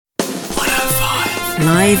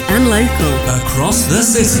live and local. Across the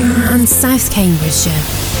city. And South Cambridgeshire.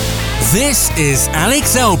 This is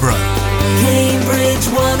Alex Elbro. Cambridge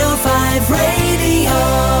 105 Radio.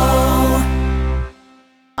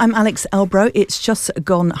 I'm Alex Elbro. It's just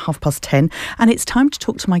gone 10:30 and it's time to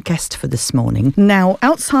talk to my guest for this morning. Now,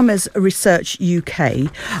 Alzheimer's Research UK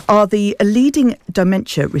are the leading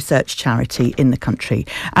dementia research charity in the country,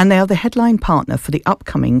 and they are the headline partner for the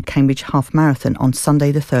upcoming Cambridge Half Marathon on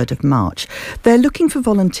Sunday the 3rd of March. They're looking for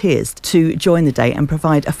volunteers to join the day and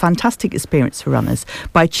provide a fantastic experience for runners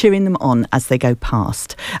by cheering them on as they go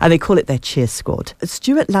past, and they call it their cheer squad.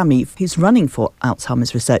 Stuart Lambie, he's running for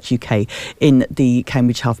Alzheimer's Research UK in the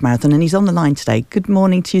Cambridge Half Marathon, and he's on the line today. Good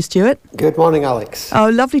morning to you, Stuart. Good morning, Alex. Oh,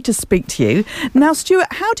 lovely to speak to you. Now, Stuart,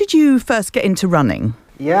 how did you first get into running?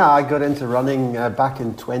 Yeah, I got into running back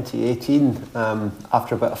in 2018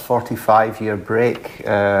 after about a 45-year break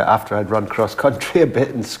after I'd run cross-country a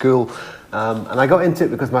bit in school. And I got into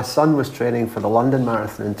it because my son was training for the London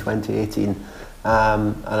Marathon in 2018.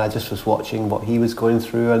 And I just was watching what he was going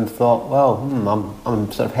through and thought, well, I'm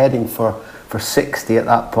sort of heading for 60 at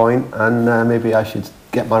that point, and maybe I should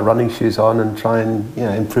get my running shoes on and try and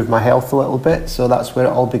improve my health a little bit. So that's where it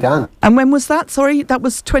all began. And when was that? Sorry, that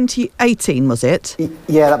was 2018, was it?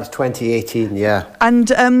 Yeah, that was 2018, yeah. And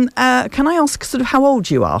can I ask sort of how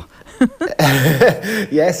old you are?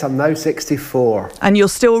 Yes, I'm now 64. And you're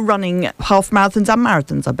still running half marathons and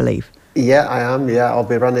marathons, I believe? Yeah, I am. Yeah, I'll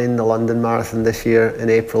be running the London Marathon this year in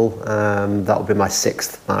April. That'll be my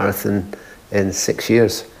 6th marathon in 6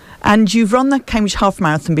 years. And you've run the Cambridge Half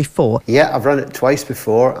Marathon before? Yeah, I've run it twice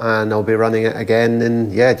before, and I'll be running it again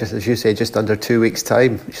in, just as you say, just under 2 weeks'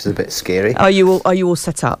 time, which is a bit scary. Are you all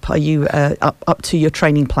set up? Are you up to your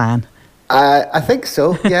training plan? I think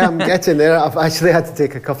so. Yeah, I'm getting there. I've actually had to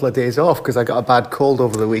take a couple of days off because I got a bad cold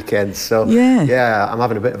over the weekend. So yeah, I'm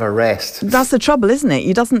having a bit of a rest. That's the trouble, isn't it?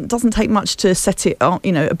 It doesn't take much to set it on,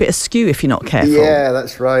 a bit askew if you're not careful. Yeah,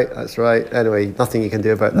 that's right. Anyway, nothing you can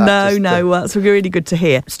do about that. No, that's really good to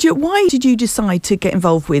hear. Stuart, why did you decide to get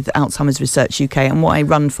involved with Alzheimer's Research UK and why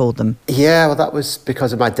run for them? Yeah, well, that was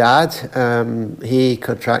because of my dad. He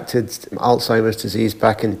contracted Alzheimer's disease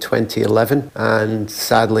back in 2011 and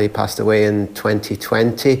sadly passed away in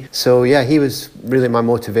 2020. So yeah, he was really my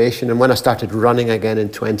motivation. And when I started running again in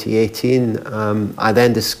 2018, I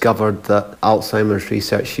then discovered that Alzheimer's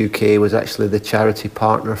Research UK was actually the charity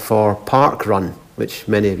partner for Park Run, which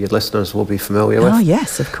many of your listeners will be familiar with. Oh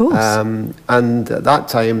yes, of course. And at that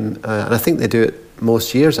time, and I think they do it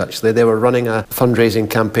most years actually, they were running a fundraising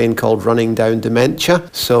campaign called Running Down Dementia.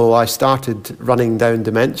 So I started Running Down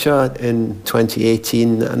Dementia in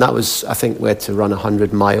 2018, and that was, I think we had to run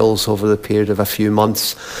 100 miles over the period of a few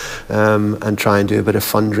months and try and do a bit of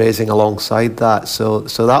fundraising alongside that. So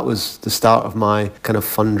that was the start of my kind of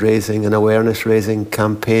fundraising and awareness raising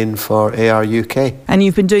campaign for ARUK. And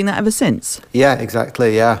you've been doing that ever since? Yeah,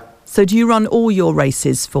 exactly, yeah. So do you run all your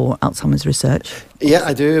races for Alzheimer's Research? Yeah,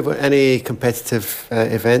 I do. Any competitive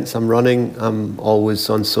events I'm running, I'm always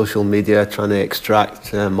on social media trying to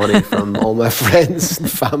extract money from all my friends and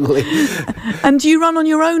family. And do you run on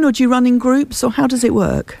your own or do you run in groups, or how does it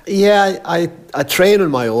work? Yeah, I train on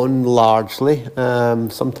my own largely.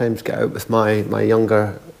 Sometimes get out with my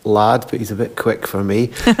younger lad, but he's a bit quick for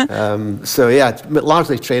me. So yeah,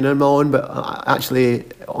 largely train on my own, but actually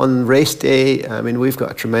on race day, I mean, we've got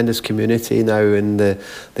a tremendous community now in the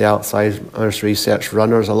Alzheimer's Research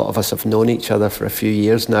runners. A lot of us have known each other for a few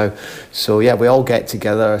years now. So yeah, we all get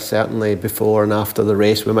together certainly before and after the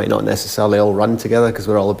race. We might not necessarily all run together because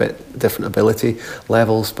we're all a bit different ability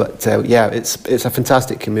levels, but yeah, it's a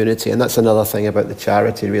fantastic community, and that's another thing about the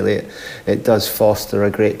charity really. It does foster a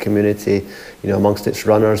great community, amongst its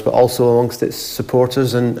runners, but also amongst its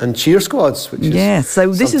supporters and cheer squads. Which is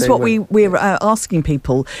so this is what we're asking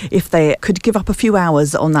people if they could give up a few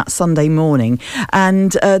hours on that Sunday morning,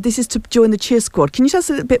 and this is to join the cheer squad. Can you tell us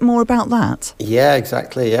a little bit more about that? Yeah,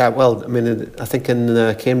 exactly. Yeah, well, I mean, I think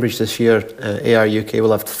in Cambridge this year, ARUK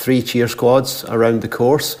will have 3 cheer squads around the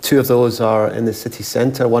course. 2 of those are in the city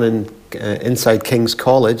centre, one inside King's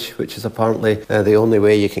College, which is apparently the only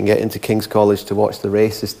way you can get into King's College to watch the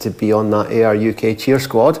race is to be on that ARUK cheer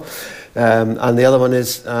squad. And the other one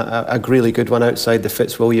is a really good one outside the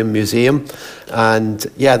Fitzwilliam Museum. And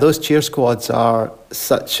yeah, those cheer squads are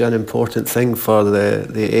such an important thing for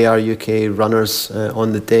the ARUK runners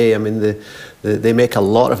on the day. I mean, they make a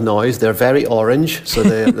lot of noise. They're very orange, so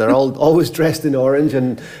they're all always dressed in orange.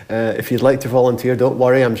 And if you'd like to volunteer, don't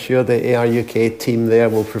worry. I'm sure the ARUK team there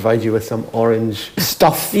will provide you with some orange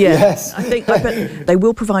stuff. Yeah. Yes. I bet they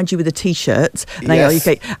will provide you with a T-shirt. Yes.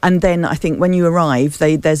 ARUK, and then I think when you arrive,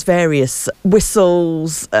 there's various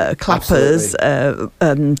whistles, clappers,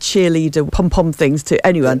 cheerleader, pom-pom things to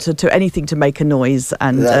anyone, to anything to make a noise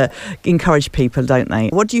and encourage people, don't they?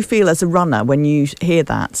 What do you feel as a runner when you hear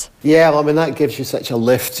that? Yeah, well, I mean, that gives you such a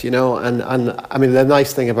lift, and I mean, the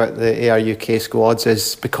nice thing about the ARUK squads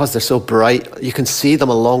is because they're so bright, you can see them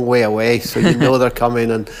a long way away, so you know they're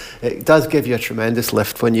coming, and it does give you a tremendous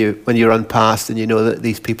lift when you run past and you know that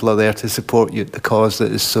these people are there to support you, the cause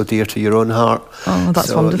that is so dear to your own heart. Oh,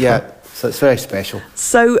 that's wonderful. Yeah. So it's very special.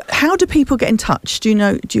 So how do people get in touch? Do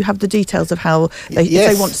you have the details of how if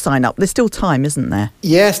they want to sign up? There's still time, isn't there?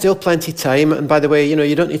 Yeah, still plenty time. And by the way,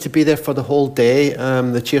 you don't need to be there for the whole day.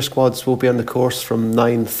 The cheer squads will be on the course from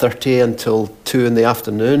 9:30 until 2 in the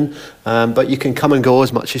afternoon. But you can come and go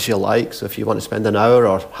as much as you like. So if you want to spend an hour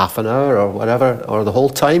or half an hour or whatever, or the whole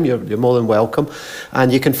time, you're more than welcome.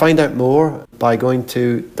 And you can find out more by going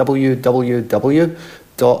to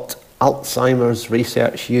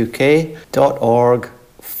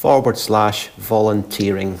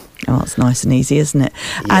www.alzheimersresearchuk.org/volunteering. Oh, that's nice and easy, isn't it?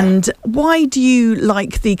 Yeah. And why do you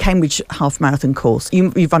like the Cambridge Half Marathon course?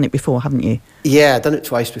 You've run it before, haven't you? Yeah, I've done it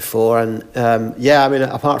twice before, and I mean,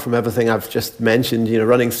 apart from everything I've just mentioned,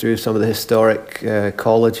 running through some of the historic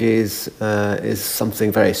colleges is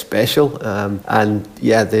something very special. And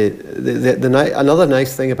yeah, another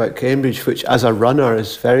nice thing about Cambridge, which as a runner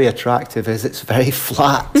is very attractive, is it's very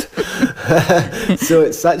flat. So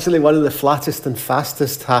it's actually one of the flattest and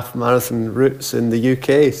fastest half marathon routes in the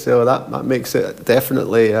UK. So that makes it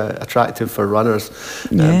definitely attractive for runners.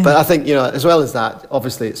 Yeah. But I think as well as that,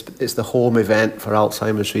 obviously it's the home event for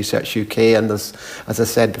Alzheimer's Research UK, and there's, as I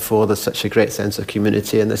said before, there's such a great sense of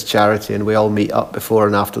community in this charity, and we all meet up before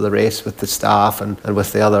and after the race with the staff and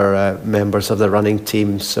with the other members of the running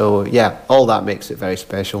team. So yeah, all that makes it very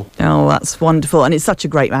special. Oh, that's wonderful, and it's such a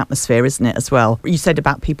great atmosphere, isn't it, as well? You said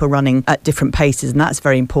about people running at different paces, and that's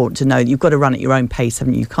very important to know. You've got to run at your own pace,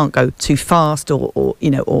 haven't you? You can't go too fast or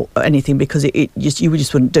anything, because you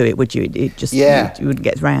just wouldn't do it, would you? You wouldn't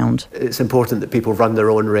get round. It's important that people run their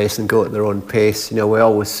own race and go at their own pace. We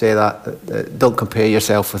always say that don't compare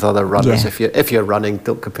yourself with other runners. Yeah. If you're running,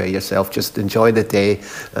 don't compare yourself. Just enjoy the day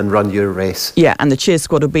and run your race. Yeah, and the cheer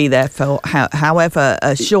squad will be there for however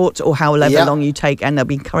short or however long you take, and they'll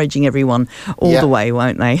be encouraging everyone all the way,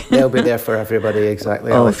 won't they? They'll be there for everybody,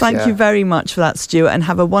 exactly. Oh, Alex, thank you very much for that, Stuart, and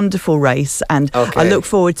have a wonderful race. And I look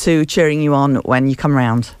forward to cheering you on when you come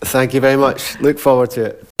round. Thank you very much. Look forward to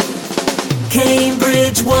it.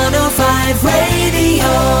 Cambridge 105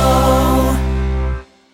 Radio.